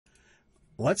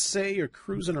Let's say you're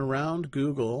cruising around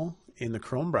Google in the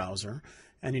Chrome browser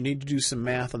and you need to do some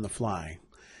math on the fly.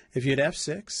 If you hit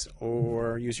F6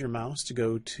 or use your mouse to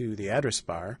go to the address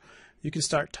bar, you can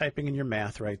start typing in your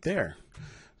math right there.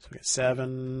 So we get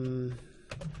 7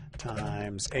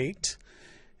 times 8.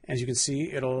 As you can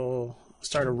see, it'll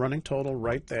start a running total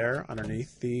right there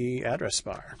underneath the address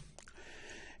bar.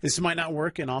 This might not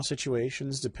work in all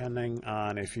situations depending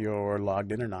on if you're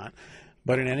logged in or not,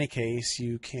 but in any case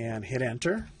you can hit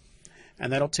enter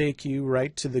and that'll take you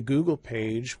right to the Google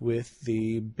page with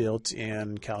the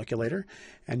built-in calculator,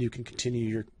 and you can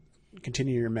continue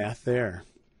your math there.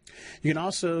 You can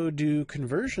also do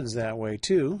conversions that way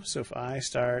too. So if I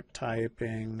start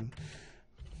typing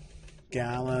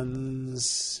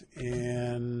gallons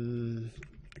in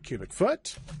a cubic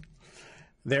foot,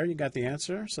 there you got the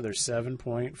answer. So there's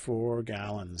 7.4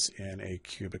 gallons in a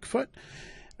cubic foot.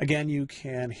 Again, you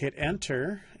can hit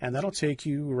enter and that'll take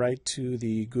you right to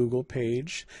the Google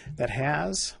page that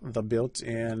has the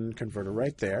built-in converter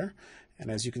right there.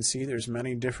 And as you can see, there's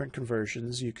many different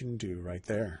conversions you can do right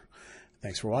there.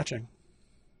 Thanks for watching.